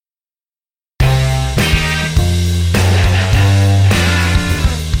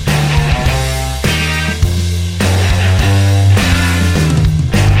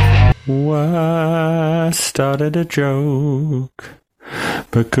started a joke,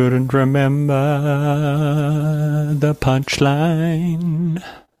 but couldn't remember the punchline.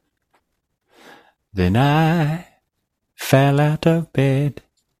 Then I fell out of bed,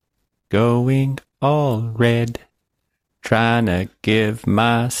 going all red, trying to give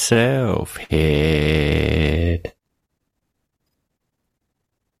myself head.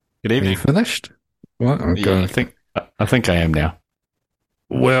 Good evening. Are you finished? What? Okay. Yeah, I think I am now.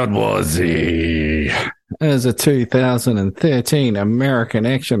 World War Z is a 2013 American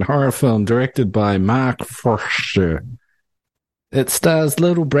action horror film directed by Mark Forster. It stars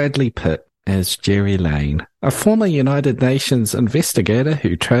Little Bradley Pitt as Jerry Lane, a former United Nations investigator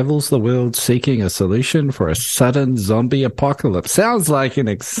who travels the world seeking a solution for a sudden zombie apocalypse. Sounds like an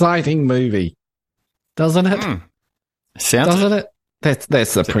exciting movie, doesn't it? Doesn't it?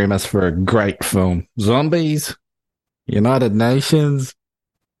 That's the premise for a great film. Zombies, United Nations,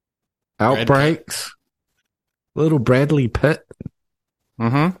 outbreaks, Little Bradley Pitt.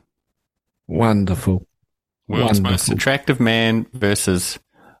 Mm-hmm. Wonderful. World's most attractive man versus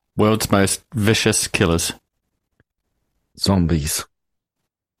world's most vicious killers. Zombies.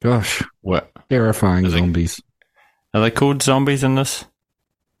 Gosh. What? Terrifying zombies. Are they called zombies in this?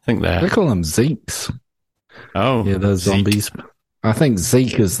 I think they are. They call them Zeeks. Oh. Yeah, they're zombies. I think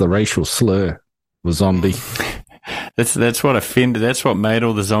Zeke is the racial slur for zombie. That's what offended. That's what made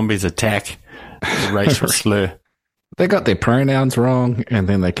all the zombies attack. The racial slur. They got their pronouns wrong, and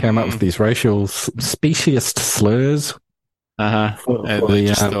then they came up with these racial speciest slurs. And they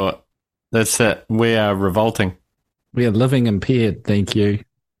just thought, that's it. We are revolting. We are living impaired, thank you.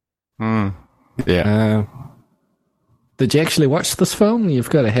 Yeah. Did you actually watch this film? You've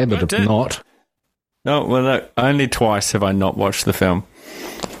got a habit of not. No, well, no, only twice have I not watched the film.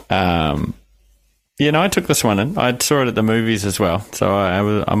 I took this one in. I saw it at the movies as well, so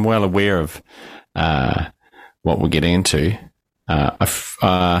I'm well aware of what we're getting into. Yeah,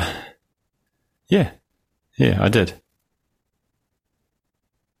 I did.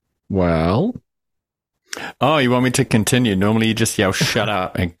 Well. Oh, you want me to continue? Normally you just yell, shut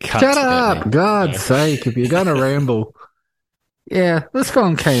up, and cut. Shut up! God's sake, if you're going to ramble. Yeah, this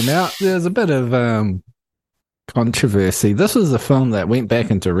film came out. There's a bit of controversy. This was a film that went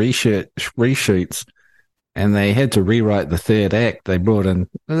back into reshoots, and they had to rewrite the third act. There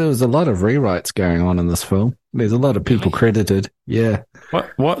was a lot of rewrites going on in this film. There's a lot of people credited. Yeah.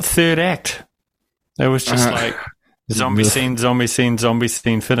 What third act? It was just like zombie scene,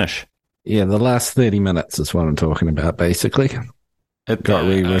 finish. Yeah, the last 30 minutes is what I'm talking about, basically. It got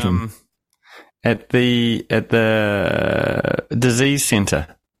rewritten. At the disease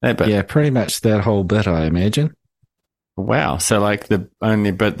center. That bit. Yeah, pretty much that whole bit, I imagine. Wow. So like the only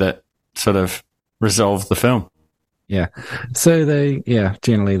bit that sort of resolved the film. Yeah. So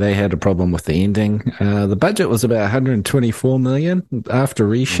generally they had a problem with the ending. The budget was about 124 million. After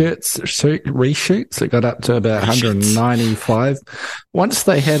reshoots, it got up to about 195. Once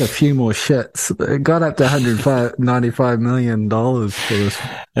they had a few more shits, it got up to $195 million for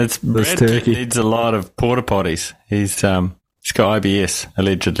this Brad turkey. Needs a lot of porta potties. He's got IBS,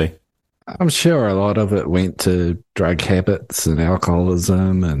 allegedly. I'm sure a lot of it went to drug habits and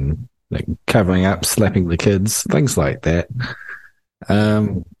alcoholism and covering up, slapping the kids, things like that.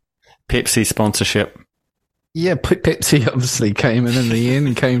 Pepsi sponsorship. Yeah, Pepsi obviously came in the end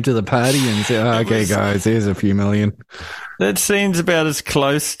and came to the party and said, okay, guys, here's a few million. That seems about as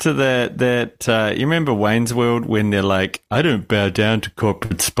close to that you remember Wayne's World when they're like, I don't bow down to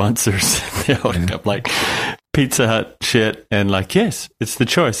corporate sponsors. They're holding up like Pizza Hut shit and like, yes, it's the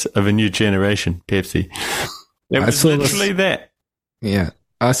choice of a new generation, Pepsi. It was literally that. Yeah.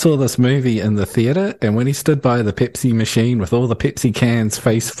 I saw this movie in the theater, and when he stood by the Pepsi machine with all the Pepsi cans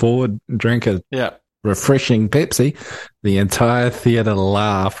face forward, drank a refreshing Pepsi, the entire theater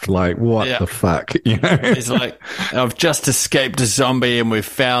laughed like, what the fuck? You know? He's like, I've just escaped a zombie and we've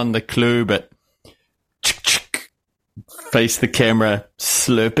found the clue, but face the camera,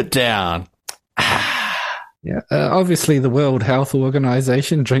 slurp it down. Yeah, obviously the World Health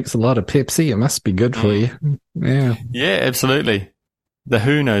Organization drinks a lot of Pepsi. It must be good for you. Yeah, absolutely. The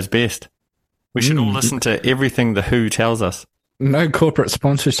Who knows best. We should all listen to everything The Who tells us. No corporate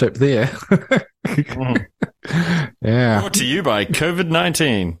sponsorship there. Yeah. Brought to you by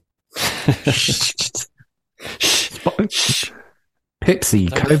COVID-19. Pepsi,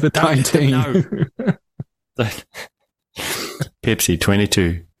 COVID-19. Pepsi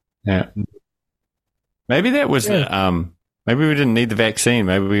 22. Yeah. Maybe that was maybe we didn't need the vaccine.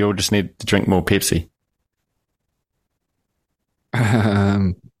 Maybe we all just need to drink more Pepsi.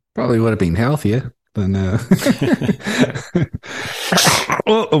 Probably would have been healthier than.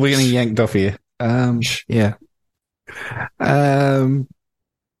 Oh, we're getting yanked off here. Yeah. Um,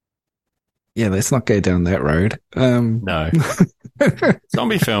 yeah, let's not go down that road. No.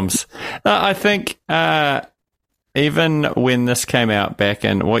 Zombie films. I think even when this came out back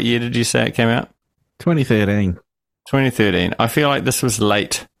in, what year did you say it came out? 2013. 2013. I feel like this was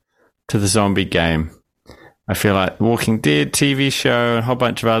late to the zombie game. I feel like Walking Dead TV show and a whole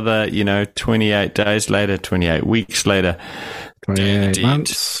bunch of other, 28 days later, 28 weeks later. 28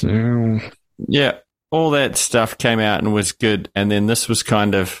 months. Yeah, all that stuff came out and was good. And then this was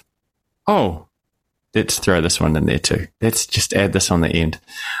kind of, oh, let's throw this one in there too. Let's just add this on the end.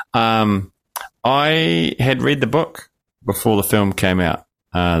 I had read the book before the film came out.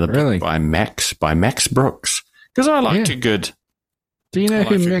 Really? Book by Max Brooks. Because I liked a good. Do you know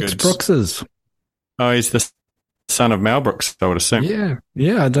who Max Brooks is? Oh, he's the son of Mel Brooks, I would assume.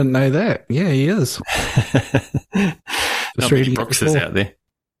 Yeah, I didn't know that. Yeah, he is. Not many Brookses out there.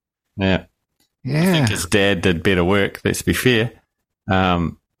 Yeah. I think his dad did better work, let's be fair.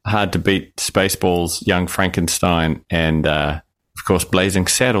 Hard to beat Spaceballs, Young Frankenstein, and, of course, Blazing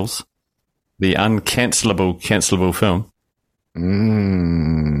Saddles, the cancelable film.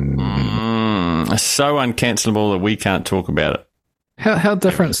 So uncancelable that we can't talk about it. How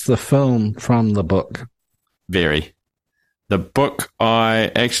different's the film from the book? Very. The book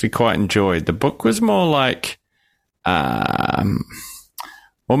I actually quite enjoyed. The book was more like,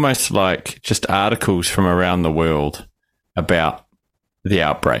 almost like just articles from around the world about the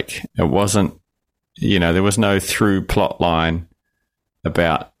outbreak. It wasn't, there was no through plot line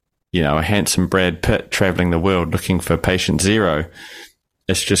about, a handsome Brad Pitt traveling the world looking for patient zero.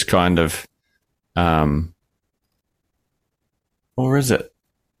 It's just kind of, or is it?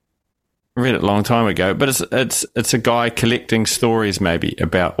 I read it a long time ago, but it's a guy collecting stories maybe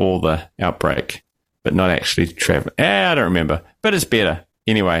about all the outbreak, but not actually traveling. I don't remember, but it's better.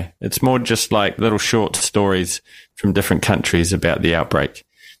 Anyway, it's more just like little short stories from different countries about the outbreak.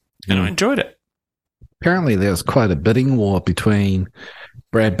 And I enjoyed it. Apparently there was quite a bidding war between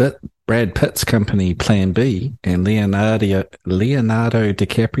Brad Pitt's company Plan B and Leonardo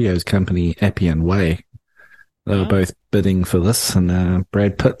DiCaprio's company Appian Way. They were both bidding for this, and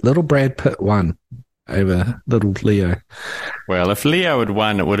Little Brad Pitt won over Little Leo. Well, if Leo had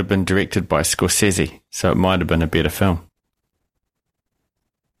won, it would have been directed by Scorsese, so it might have been a better film.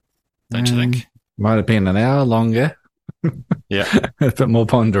 Don't you think? Might have been an hour longer. Yeah. A bit more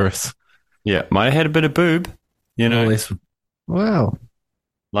ponderous. Yeah, might have had a bit of boob, Wow.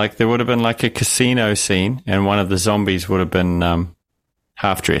 Like there would have been like a casino scene, and one of the zombies would have been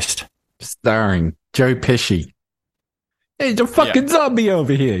half-dressed. Starring Joe Pesci. Hey, the fucking zombie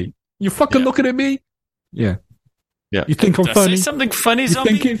over here. You fucking looking at me? Yeah. Yeah. You think I'm Did funny? I say something funny,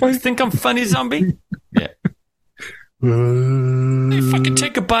 zombie? You think I'm funny, zombie? Yeah. You fucking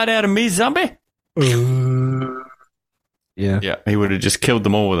take a bite out of me, zombie? Yeah. Yeah, he would have just killed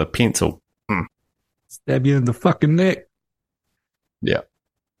them all with a pencil. Stab you in the fucking neck. Yeah.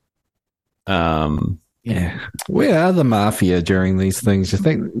 Yeah. Where are the mafia during these things? You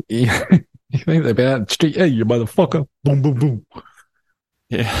think they're about the street? Hey, you motherfucker! Boom, boom, boom.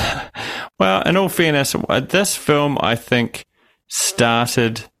 Yeah. Well, in all fairness, this film I think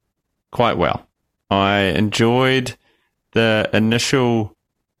started quite well. I enjoyed the initial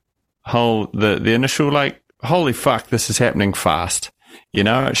the initial like, holy fuck, this is happening fast.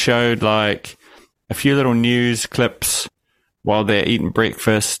 It showed like a few little news clips while they're eating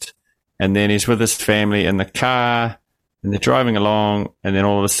breakfast. And then he's with his family in the car, and they're driving along, and then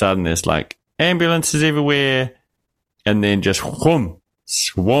all of a sudden there's like ambulances everywhere, and then just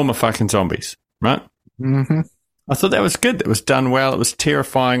swarm of fucking zombies, right? Mm-hmm. I thought that was good. It was done well. It was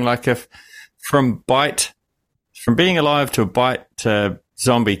terrifying. Like if from being alive to a bite to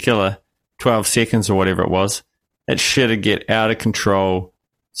zombie killer, 12 seconds or whatever it was, that shit'd get out of control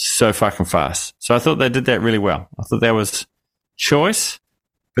so fucking fast. So I thought they did that really well. I thought that was choice.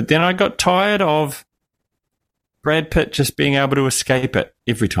 But then I got tired of Brad Pitt just being able to escape it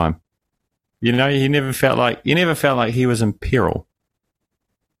every time. He never felt like he was in peril.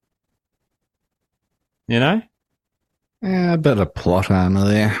 Yeah, a bit of plot armor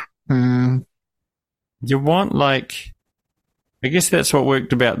there. You want I guess that's what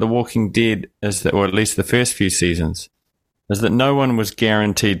worked about The Walking Dead, or at least the first few seasons, is that no one was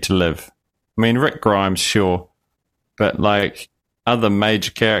guaranteed to live. I mean, Rick Grimes, sure, but other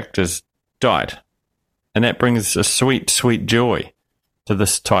major characters died. And that brings a sweet, sweet joy to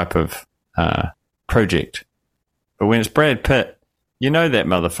this type of project. But when it's Brad Pitt, that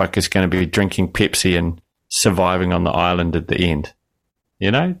motherfucker's going to be drinking Pepsi and surviving on the island at the end.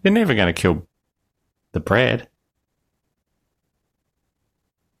 They're never going to kill the Brad.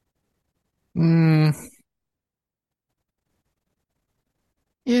 Mm,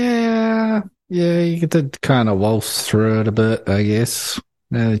 yeah, yeah, you did kind of waltz through it a bit, I guess,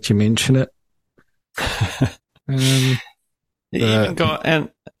 now that you mention it. Um, He even but got, and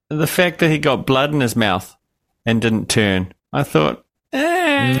the fact that he got blood in his mouth and didn't turn, I thought,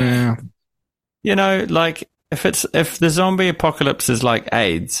 yeah, like if the zombie apocalypse is like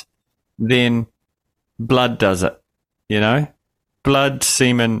AIDS, then blood does it, you know? Blood,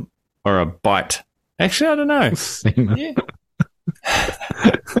 semen, or a bite. Actually, I don't know. semen. Yeah.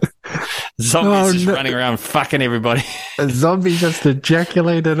 Zombies just running around fucking everybody. A zombie just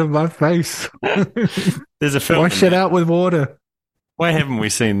ejaculated in my face. There's a film. Wash it out with water. Why haven't we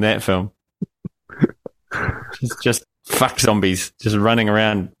seen that film? Just fuck zombies, just running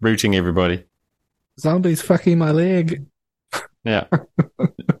around rooting everybody. Zombies fucking my leg. Yeah.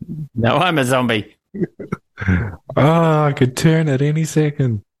 Now I'm a zombie. Oh, I could turn at any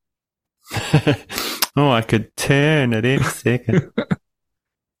second. Oh, I could turn at any second.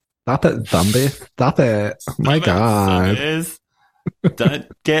 Stop it, zombie. Stop it. Oh my God. Zombies.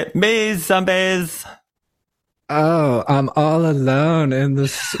 Don't get me, zombies. Oh, I'm all alone in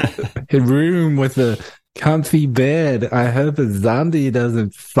this room with a comfy bed. I hope a zombie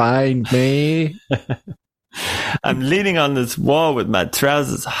doesn't find me. I'm leaning on this wall with my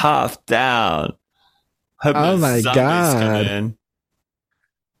trousers half down. Hope Oh no my zombies God. come in.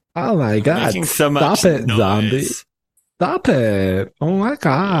 Oh my God. Making so Stop much it, noise. zombie. Stop it. Oh my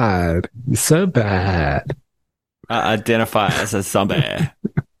God. You're so bad. I identify as a zombie.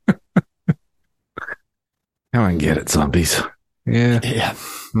 Now I can get it, zombies. Yeah. Yeah.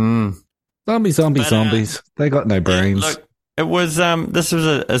 Mm. Zombies. They got no brains. Look, it was this was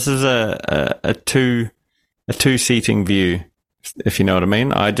a two seating view, if you know what I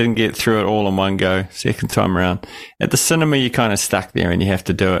mean. I didn't get through it all in one go. Second time around, at the cinema, you're kind of stuck there and you have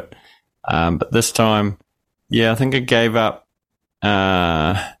to do it. But this time, yeah, I think I gave up.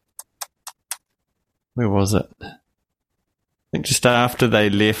 Where was it? I think just after they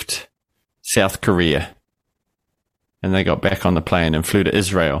left South Korea, and they got back on the plane and flew to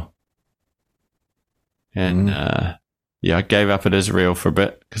Israel. And yeah, I gave up at Israel for a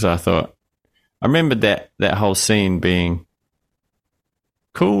bit because I thought I remembered that whole scene being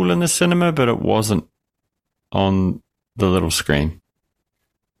cool in the cinema, but it wasn't on the little screen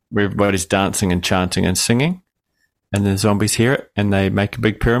where everybody's dancing and chanting and singing, and the zombies hear it and they make a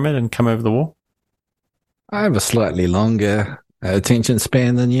big pyramid and come over the wall. I have a slightly longer attention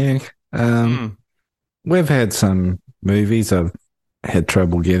span than you. We've had some movies I've had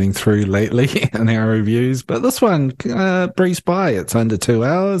trouble getting through lately in our reviews, but this one breezed by. It's under 2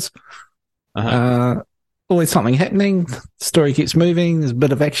 hours. Always something happening. The story keeps moving. There's a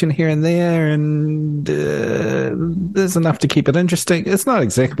bit of action here and there, and there's enough to keep it interesting. It's not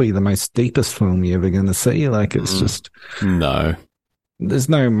exactly the most deepest film you're ever going to see. Like, it's just... No. There's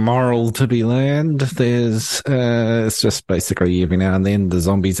no moral to be learned. It's just basically every now and then the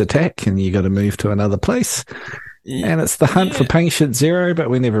zombies attack and you got to move to another place. And it's the hunt for Patient Zero, but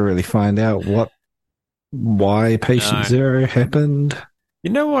we never really find out why Patient Zero happened. You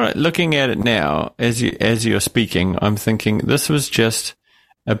know what? Looking at it now, as you're speaking, I'm thinking this was just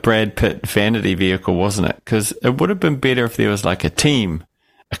a Brad Pitt vanity vehicle, wasn't it? Because it would have been better if there was like a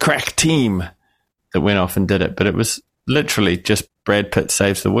crack team that went off and did it. But it was literally just Brad Pitt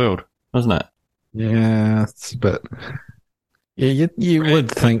saves the world, wasn't it? Yeah, but yeah, you would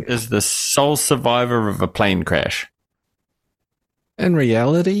think is the sole survivor of a plane crash. In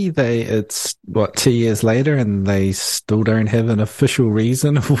reality, it's 2 years later, and they still don't have an official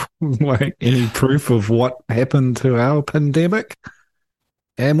reason of like any proof of what happened to our pandemic,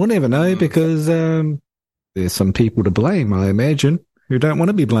 and we'll never know because there's some people to blame, I imagine, who don't want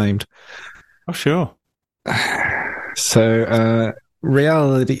to be blamed. Oh, sure. So,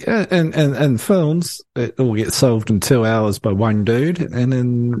 reality in films, it all gets solved in 2 hours by one dude, and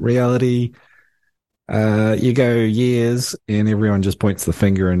in reality, you go years and everyone just points the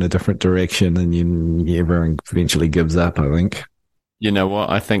finger in a different direction, and everyone eventually gives up, I think. You know what?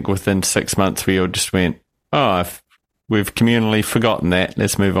 I think within 6 months we all just went, we've communally forgotten that.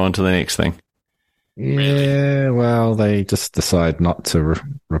 Let's move on to the next thing. Yeah, really? Well, they just decide not to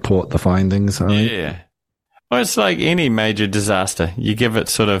report the findings, I think. Yeah. Well, it's like any major disaster. You give it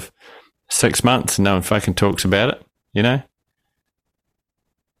sort of 6 months and no one fucking talks about it, you know?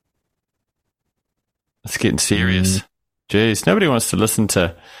 It's getting serious. Jeez, nobody wants to listen to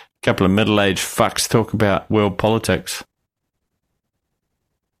a couple of middle-aged fucks talk about world politics.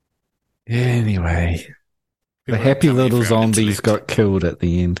 Anyway, the happy little zombies got killed at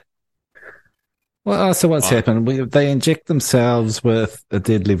the end. Well, so what's happened? They inject themselves with a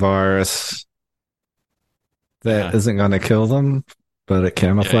deadly virus that isn't going to kill them, but it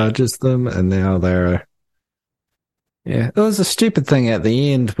camouflages them, and now they're. Yeah, it was a stupid thing at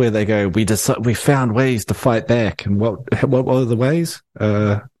the end where they go, we found ways to fight back, and what were the ways?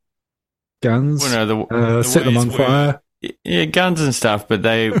 Guns. Well, no, the set them on fire. Yeah, guns and stuff, but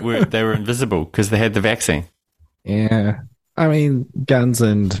they were invisible because they had the vaccine. Yeah, I mean, guns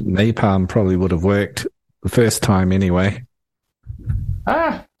and napalm probably would have worked the first time anyway.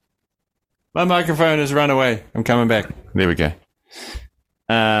 My microphone has run away. I'm coming back. There we go.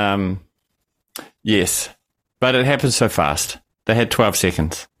 Yes, but it happened so fast. They had 12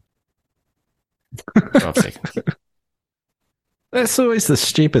 seconds. 12 seconds. That's always the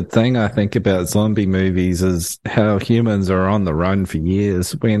stupid thing I think about zombie movies is how humans are on the run for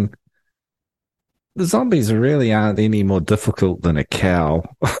years when the zombies really aren't any more difficult than a cow.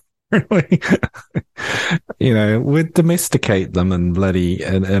 Really. We'd domesticate them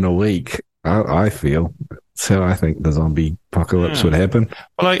in a week, I feel. So I think the zombie apocalypse would happen.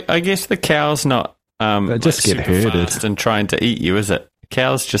 Well, I guess the cow's not they just get herded fast and trying to eat you, is it? The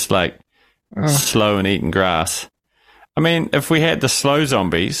cow's just like slow and eating grass. I mean, if we had the slow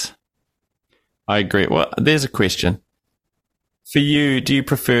zombies, I agree. Well, there's a question. For you, do you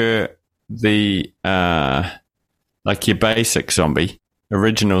prefer the, like your basic zombie,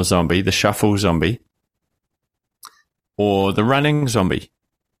 original zombie, the shuffle zombie, or the running zombie?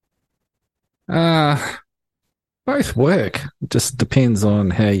 Both work. It just depends on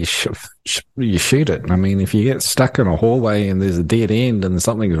how you shoot it. I mean, if you get stuck in a hallway and there's a dead end and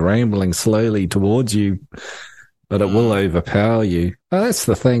something's rambling slowly towards you, but it will overpower you. Oh, that's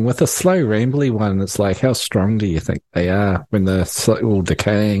the thing. With a slow, rambly one, it's like, how strong do you think they are when they're all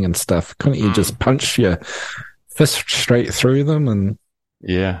decaying and stuff? Couldn't you just punch your fist straight through them? And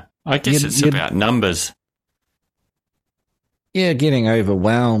yeah, I guess it's about numbers. Yeah, getting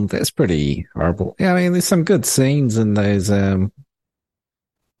overwhelmed. That's pretty horrible. Yeah, I mean, there's some good scenes in those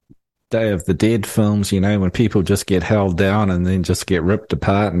Day of the Dead films, when people just get held down and then just get ripped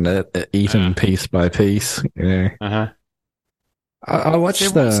apart and eaten piece by piece. I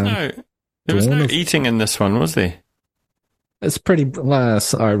watched there was no eating in this one, was there? It's pretty.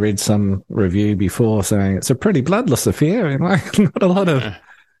 I read some review before saying it's a pretty bloodless affair. Not a lot of.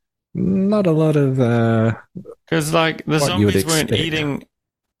 Because the zombies weren't eating.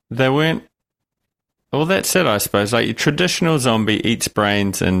 They weren't. Well, that's it, I suppose. Like your traditional zombie eats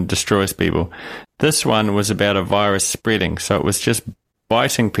brains and destroys people. This one was about a virus spreading, so it was just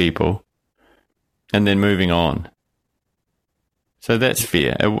biting people and then moving on. So that's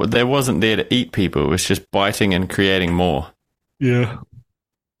fair. They wasn't there to eat people. It was just biting and creating more. Yeah.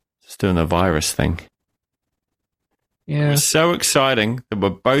 Just doing the virus thing. Yeah. It was so exciting that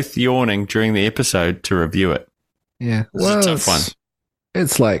we're both yawning during the episode to review it. Yeah. It was a tough one.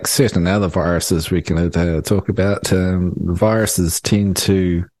 It's like certain other viruses we can talk about. The viruses tend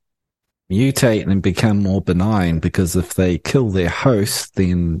to mutate and become more benign because if they kill their host,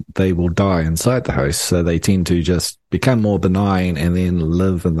 then they will die inside the host. So they tend to just become more benign and then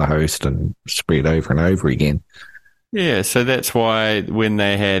live in the host and spread over and over again. Yeah, so that's why when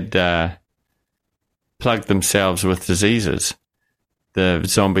they had plugged themselves with diseases, the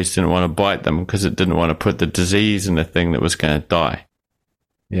zombies didn't want to bite them because it didn't want to put the disease in the thing that was going to die.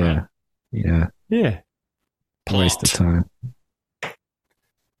 Yeah. Yeah. Yeah. Waste of time.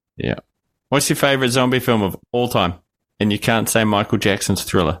 Yeah. What's your favorite zombie film of all time? And you can't say Michael Jackson's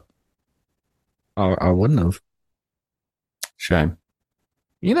Thriller. I wouldn't have. Shame.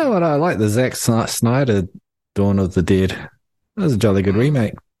 You know what? I like the Zack Snyder Dawn of the Dead. That was a jolly good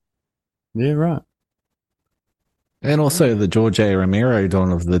remake. Yeah, right. And also the George A. Romero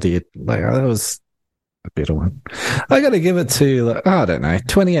Dawn of the Dead. That was a better one. I got to give it to, I don't know,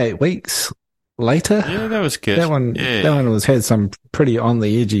 28 weeks later. Yeah, that was good. That one had some pretty on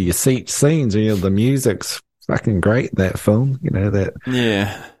the edge of your seat scenes. The music's fucking great, that film. That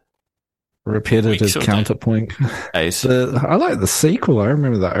repetitive counterpoint. I like the sequel. I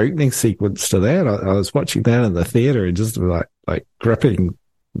remember the opening sequence to that. I was watching that in the theater and just like gripping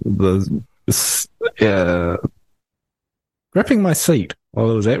gripping my seat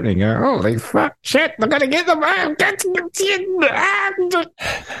while it was happening. Holy fuck, shit, I'm going to get them. Yeah,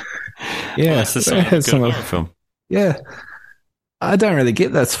 that's a good horror film. Yeah. I don't really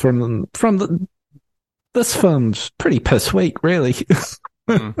get this from this film's pretty piss weak, really.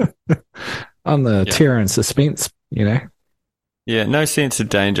 On the terror and suspense, Yeah, no sense of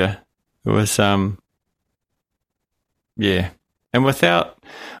danger. It was, yeah. And without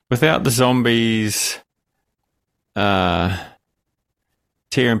the zombies tearing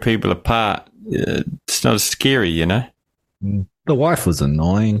people apart, it's not as scary, you know. The wife was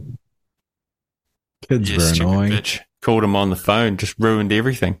annoying. Kids were annoying. Bitch. Called him on the phone, just ruined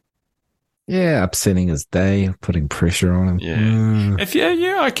everything. Yeah, upsetting his day, putting pressure on him.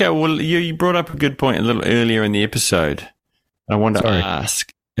 Yeah. Okay. Well, you brought up a good point a little earlier in the episode. I wanted to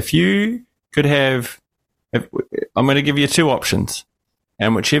ask if you could have. I'm going to give you two options,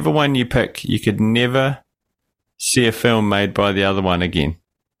 and whichever one you pick, you could never see a film made by the other one again.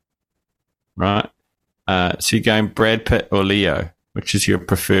 Right? So you're going Brad Pitt or Leo, which is your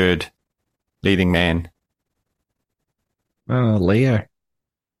preferred leading man? Leo.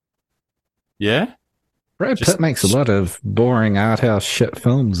 Yeah? Brad Pitt makes a lot of boring art house shit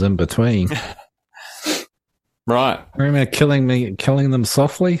films in between. Right. Remember killing them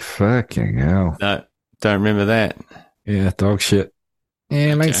softly? Fucking hell. No, don't remember that. Yeah, dog shit. Yeah,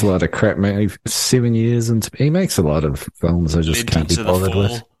 he makes a lot of crap, man. 7 years into he makes a lot of films I just can't be bothered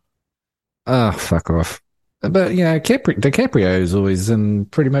with. Oh, fuck off. But, you know, DiCaprio is always in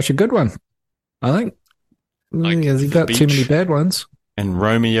pretty much a good one, I think. Has he got too many bad ones? And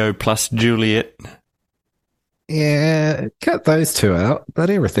Romeo plus Juliet. Yeah, cut those two out, but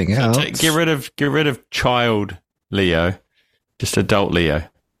everything else. Get rid of child Leo, just adult Leo.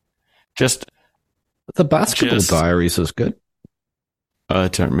 Just the Basketball Diaries is good. I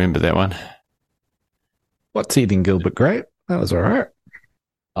don't remember that one. What's Eating Gilbert Grape? That was all right.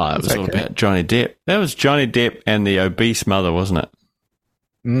 Oh, it was all about Johnny Depp. That was Johnny Depp and the obese mother, wasn't it?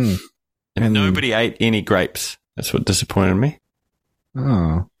 Mm. And nobody ate any grapes. That's what disappointed me.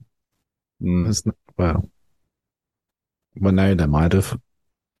 Oh. Well, Winona might have.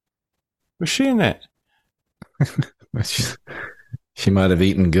 Was she in that? She might have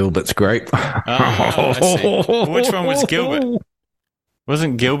eaten Gilbert's grape. I see. Which one was Gilbert?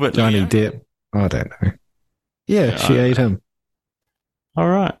 Wasn't Gilbert Johnny Depp? I don't know. Yeah, she ate him. All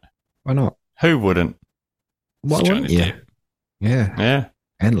right. Why not? Who wouldn't? Why wouldn't you? Depp. Yeah. Yeah.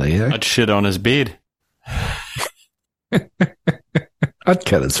 And Leo. I'd shit on his bed. I'd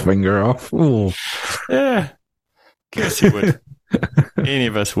cut his finger off. Ooh. Yeah. Guess he would. Any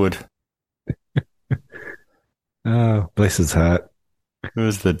of us would. Oh, bless his heart. It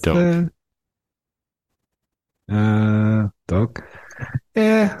was the dog. Dog.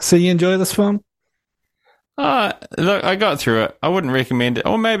 Yeah. So you enjoy this film? Look, I got through it. I wouldn't recommend it.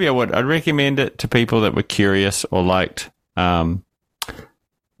 Or maybe I would. I'd recommend it to people that were curious or liked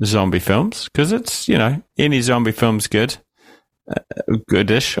zombie films. Because it's, you know, any zombie film's good.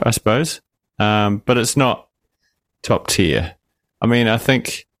 Goodish, I suppose. But it's not top tier. I mean, I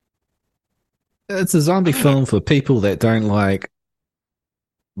think it's a zombie film for people that don't like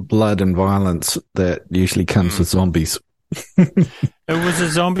blood and violence that usually comes with zombies. It was a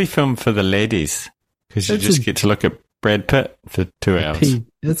zombie film for the ladies because you just get to look at Brad Pitt for 2 hours.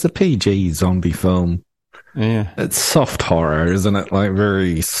 It's a PG zombie film. Yeah. It's soft horror, isn't it? Like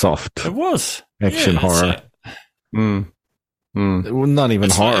very soft. It was. Action horror. Not even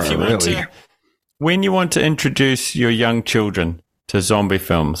horror, really. When you want to introduce your young children to zombie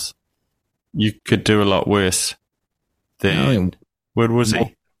films, you could do a lot worse than... What was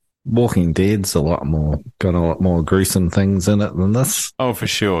he? Walking Dead's got a lot more gruesome things in it than this. Oh, for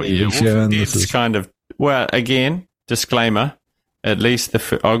sure. Yeah, Walking Dead's kind of... Well, again, disclaimer, at least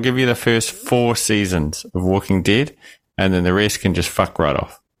I'll give you the first 4 seasons of Walking Dead, and then the rest can just fuck right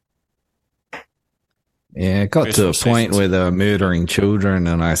off. Yeah, it got to a point where they were murdering children,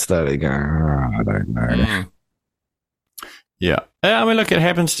 and I started going, I don't know. Yeah. I mean, look, it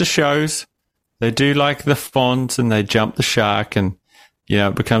happens to shows. They do like the fonts, and they jump the shark, and, you know,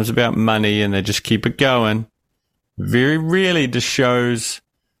 it becomes about money, and they just keep it going. Very rarely do shows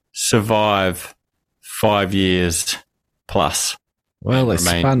survive 5 years plus. Well, they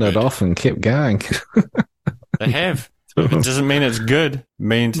spun it off and kept going. They have. It doesn't mean it's good. It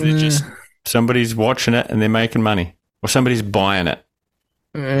means they're just... Somebody's watching it and they're making money. Or somebody's buying it.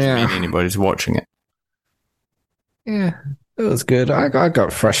 Yeah. Doesn't mean anybody's watching it. Yeah, it was good. I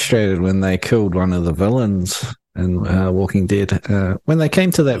got frustrated when they killed one of the villains in Walking Dead. When they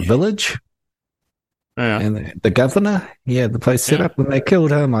came to that village and the governor, the place set up, when they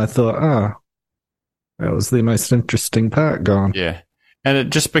killed him, I thought, that was the most interesting part gone. Yeah. And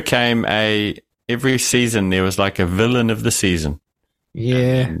it just became every season there was like a villain of the season.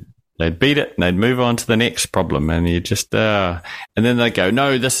 Yeah. They'd beat it and they'd move on to the next problem, and you just and then they go,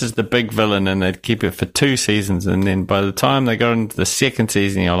 no, this is the big villain, and they'd keep it for 2 seasons, and then by the time they got into the second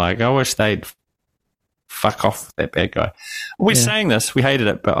season, you're like, I wish they'd fuck off that bad guy. We're saying this, we hated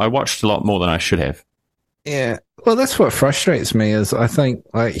it, but I watched a lot more than I should have. Yeah, well, that's what frustrates me is I think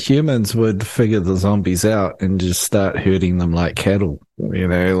like humans would figure the zombies out and just start herding them like cattle, you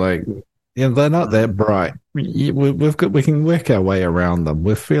know, like Yeah, they're not that bright. We can work our way around them.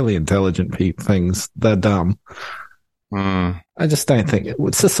 We're fairly intelligent things. They're dumb. I just don't think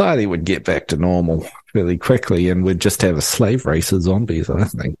society would get back to normal really quickly, and we'd just have a slave race of zombies. I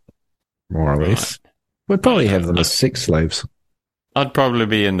think, more or less, we'd probably have them as sex slaves. I'd probably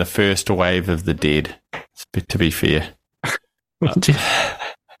be in the first wave of the dead. To be fair,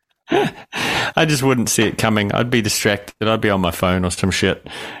 I just wouldn't see it coming. I'd be distracted. I'd be on my phone or some shit.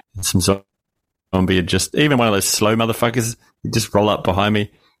 And some zombie would just, even one of those slow motherfuckers, he'd just roll up behind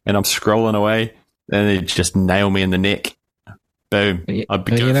me, and I'm scrolling away, and he'd just nail me in the neck. Boom. I'd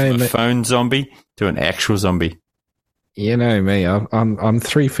be going from a phone zombie to an actual zombie. You know me. I'm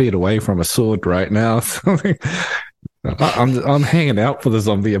 3 feet away from a sword right now. So I'm hanging out for the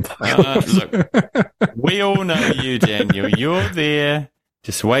zombie apocalypse. Look, we all know you, Daniel. You're there,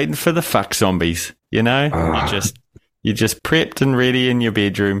 just waiting for the fuck zombies. You know, you're just prepped and ready in your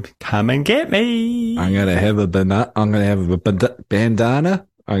bedroom. Come and get me. I'm gonna have a bandana.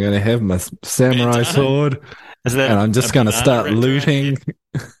 I'm gonna have my samurai sword, and I'm just gonna start looting.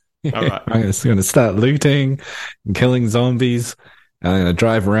 All right. I'm just gonna start looting and killing zombies. And I'm gonna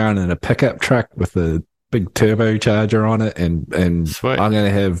drive around in a pickup truck with a big turbocharger on it, and Sweet. I'm going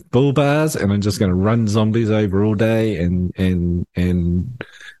to have bull bars, and I'm just going to run zombies over all day and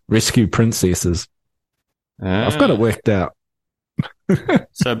rescue princesses. I've got it worked out.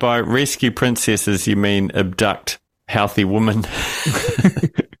 So by rescue princesses, you mean abduct healthy women?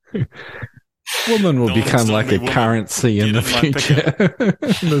 Woman will become like a currency in the future.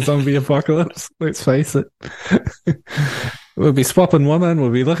 The zombie apocalypse, let's face it. We'll be swapping women,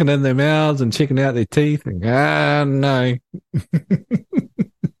 we'll be looking in their mouths and checking out their teeth. And, no.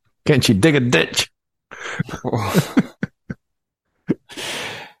 Can't you dig a ditch?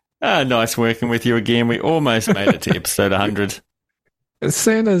 Nice working with you again. We almost made it to episode 100. As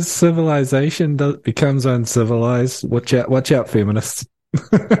soon as civilization becomes uncivilized, watch out, feminists.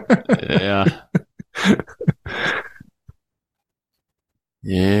 Yeah.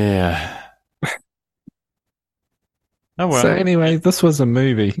 Yeah. Oh, well. So anyway, this was a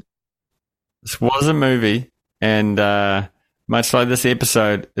movie. This was a movie, and much like this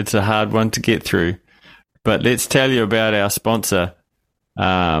episode, it's a hard one to get through. But let's tell you about our sponsor,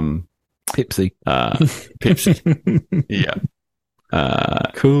 Pepsi. Pepsi. Yeah.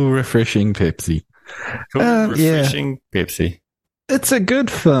 Cool, refreshing Pepsi. Cool, refreshing Pepsi. It's a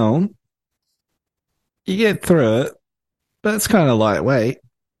good film. You get through it, but it's kind of lightweight.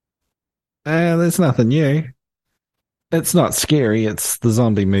 There's nothing new. It's not scary. It's the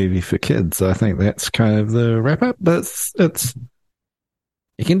zombie movie for kids. I think that's kind of the wrap up. But it's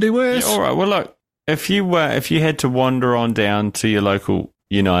you can do worse. Yeah, all right. Well, look, if you had to wander on down to your local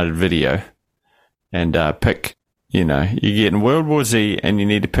United Video and pick, you're getting World War Z, and you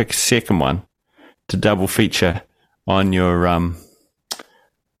need to pick a second one to double feature on your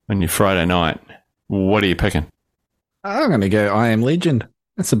Friday night, what are you picking? I'm going to go I Am Legend.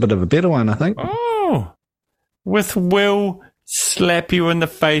 That's a bit of a better one, I think. Oh, with Will slap you in the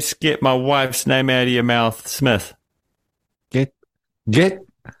face, get my wife's name out of your mouth, Smith. Get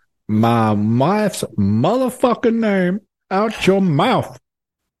my wife's motherfucking name out your mouth.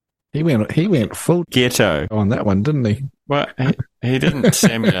 He went full ghetto on that one, didn't he? Well, he didn't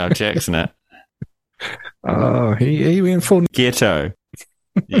Samuel L. Jackson it. Oh, he went full ghetto.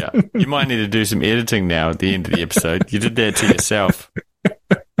 Yeah, you might need to do some editing now at the end of the episode. You did that to yourself.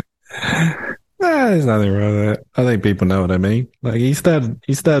 There's nothing wrong with that. I think people know what I mean. Like he started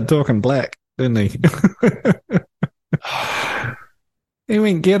talking black, didn't he? He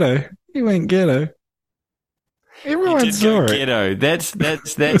went ghetto. Everyone saw it. Ghetto. That's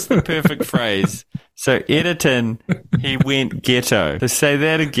the perfect phrase. So editing, he went ghetto. So say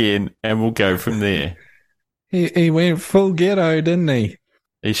that again, and we'll go from there. He went full ghetto, didn't he?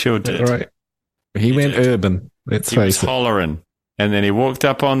 He sure did. Right. He went urban. Let's face it. He was hollering, and then he walked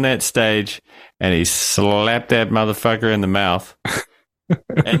up on that stage, and he slapped that motherfucker in the mouth.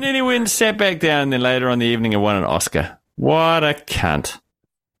 And then he went and sat back down, and then later on in the evening, he won an Oscar. What a cunt.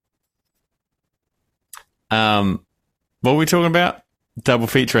 What were we talking about? Double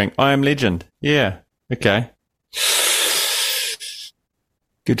featuring I Am Legend. Yeah. Okay.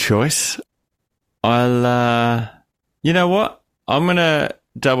 Good choice. You know what? I'm going to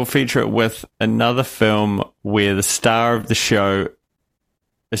double feature it with another film where the star of the show,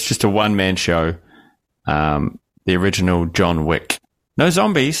 it's just a one-man show. The original John Wick. No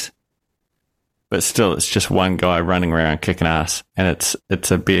zombies, but still it's just one guy running around kicking ass. And it's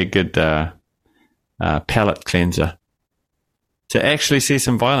a good palate cleanser to actually see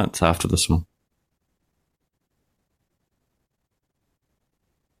some violence after this one.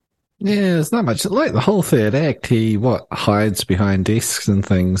 Yeah, there's not much. Like the whole third act, he hides behind desks and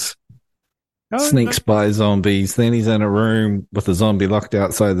things, sneaks by zombies. Then he's in a room with a zombie locked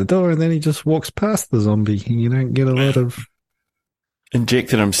outside the door, and then he just walks past the zombie. You don't get a lot of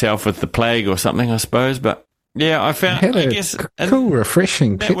injected himself with the plague or something, I suppose. But yeah, I found cool,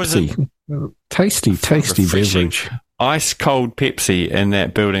 refreshing Pepsi, tasty beverage, ice cold Pepsi in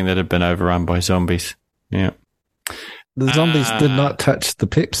that building that had been overrun by zombies. Yeah, the zombies did not touch the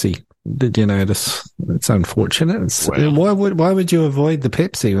Pepsi. Did you notice? It's unfortunate. Why would you avoid the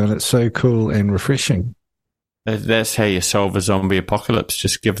Pepsi when it's so cool and refreshing? That's how you solve a zombie apocalypse.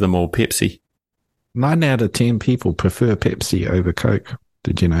 Just give them all Pepsi. 9 out of 10 people prefer Pepsi over Coke.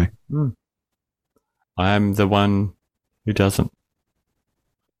 Did you know? I am the one who doesn't.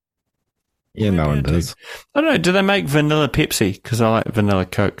 Yeah, no one does. I don't know. Do they make vanilla Pepsi? Because I like vanilla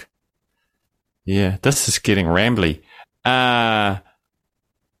Coke. Yeah, this is getting rambly. I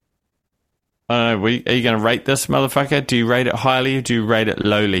don't know. Are you going to rate this motherfucker? Do you rate it highly or do you rate it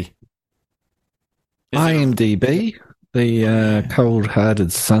lowly? IMDb, the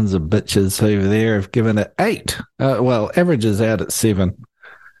cold-hearted sons of bitches over there have given it 8. Averages out at 7.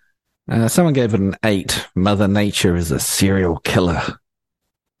 Someone gave it an 8. Mother Nature is a serial killer.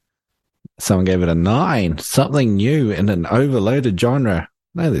 Someone gave it a 9. Something new in an overloaded genre.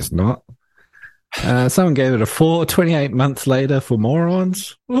 No, there's not. Someone gave it a 4. 28 months later for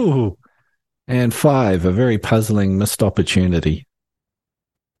morons. Ooh. And 5, a very puzzling missed opportunity.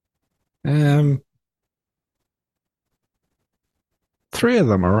 3 of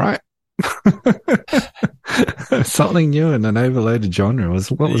them are right. Something new in an overloaded genre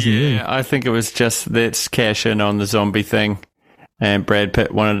was new. Yeah, I think it was just let's cash in on the zombie thing, and Brad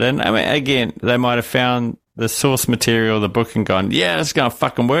Pitt wanted in. I mean, again, they might have found the source material, the book, and gone, yeah, it's gonna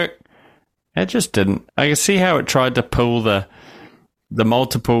fucking work. It just didn't. I can see how it tried to pull the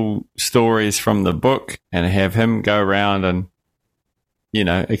multiple stories from the book and have him go around and, you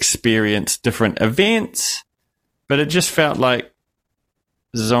know, experience different events, but it just felt like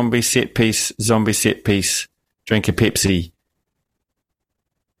zombie set piece, drink a Pepsi,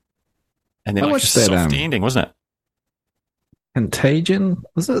 and then like a soft ending, wasn't it? Contagion?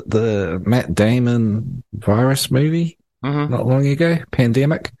 Was it the Matt Damon virus movie not long ago?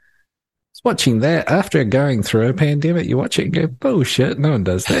 Pandemic? I was watching that after going through a pandemic. You watch it and go, bullshit, no one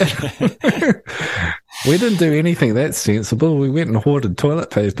does that. We didn't do anything that sensible. We went and hoarded toilet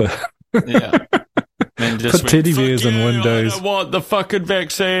paper. Yeah. And just put teddy bears in windows. I don't want the fucking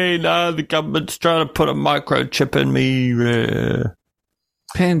vaccine. The government's trying to put a microchip in me.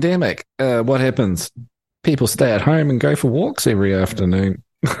 Pandemic. What happens? People stay at home and go for walks every afternoon.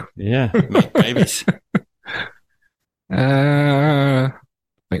 Yeah, make babies. I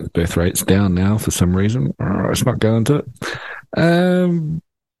think the birth rate's down now for some reason. It's not going to it.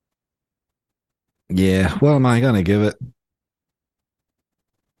 Yeah, what am I going to give it?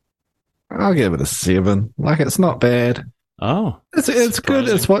 I'll give it a 7. Like, it's not bad. Oh, it's good.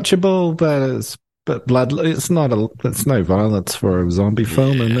 It's watchable, but it's blood. It's no violence for a zombie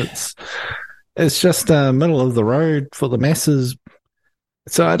film, and it's just middle of the road for the masses.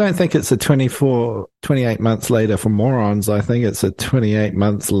 So I don't think it's a 28 months later for morons. I think it's a 28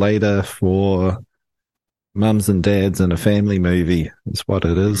 months later for mums and dads in a family movie. That's what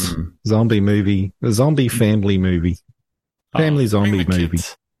it is. Zombie movie, a zombie family movie, family zombie movie.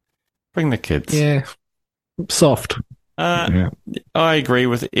 Kids. Bring the kids. Yeah. Soft. Yeah. I agree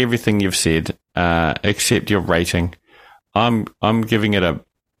with everything you've said, except your rating. I'm giving it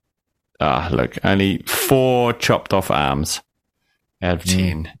only 4 chopped off arms out of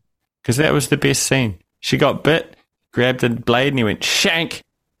 10. Because that was the best scene. She got bit, grabbed the blade, and he went, shank!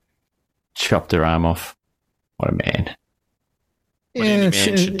 Chopped her arm off. What a man. What any man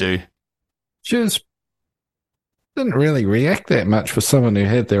should do. She just didn't really react that much for someone who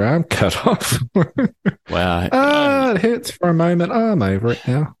had their arm cut off. Wow. It hurts for a moment. Oh, I'm over it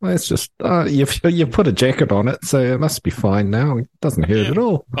now. It's just, you've put a jacket on it, so it must be fine now. It doesn't hurt at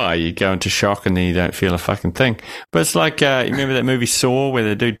all. Oh, you go into shock and then you don't feel a fucking thing. But it's like, you remember that movie Saw where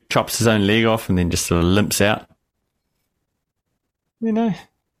the dude chops his own leg off and then just sort of limps out? You know,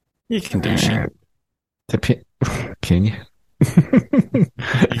 you can do shit. Can you? You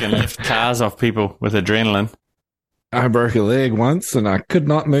can lift cars off people with adrenaline. I broke a leg once and I could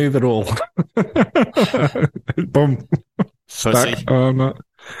not move at all. Boom. Stuck. Oh, I'm not.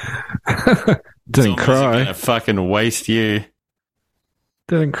 Didn't cry. Gonna fucking waste you.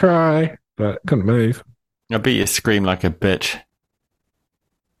 Didn't cry, but couldn't move. I bet you scream like a bitch.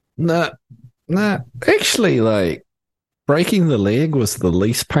 Nah. Actually, like, breaking the leg was the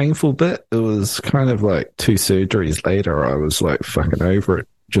least painful bit. It was kind of like 2 surgeries later, I was like fucking over it.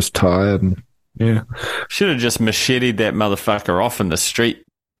 just tired. And, yeah. Should have just macheted that motherfucker off in the street.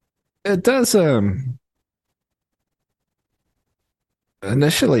 It does,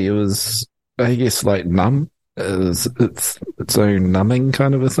 initially it was, I guess, like numb. It's its own numbing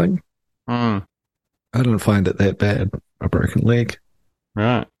kind of a thing. Mm. I didn't find it that bad. A broken leg.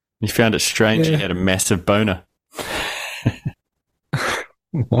 Right. You found it strange Yeah. you had a massive boner.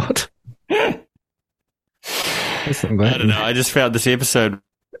 What? I don't know. I just found this episode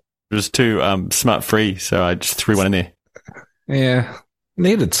was too smut free, so I just threw one in there. Yeah.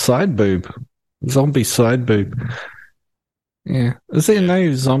 Needed side boob. Zombie side boob. Yeah. Is there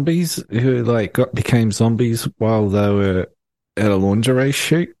no zombies who became zombies while they were at a lingerie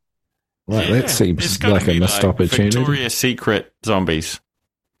shoot? That seems like a missed opportunity. Victoria's Secret zombies.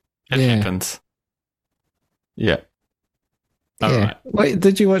 It happens. Yeah. All right. Wait,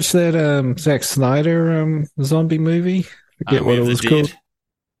 did you watch that Zack Snyder zombie movie? Forget what it was called.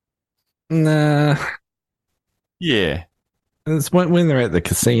 Nah. Yeah. It's when they're at the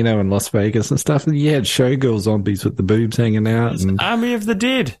casino in Las Vegas and stuff, and you had showgirl zombies with the boobs hanging out. It's Army of the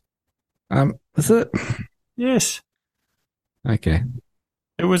Dead. Is it? Yes. Okay.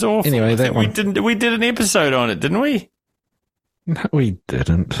 It was awful. Anyway, we did an episode on it, didn't we? No, we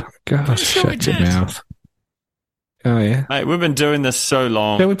didn't. Gosh, shut your mouth. Oh, yeah. Mate, we've been doing this so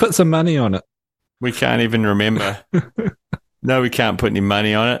long. Can we put some money on it? We can't even remember. No, we can't put any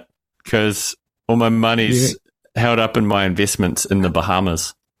money on it because all my money's held up in my investments in the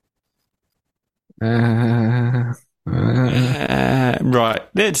Bahamas. Right,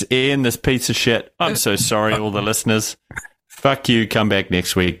 let's end this piece of shit. I'm so sorry, all the listeners. Fuck you, come back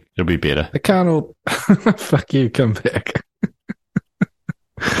next week. It'll be better. I can't all... Fuck you, come back.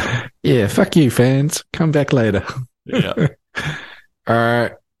 Yeah, fuck you, fans. Come back later. Yeah. All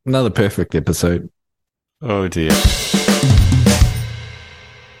right. Another perfect episode. Oh, dear.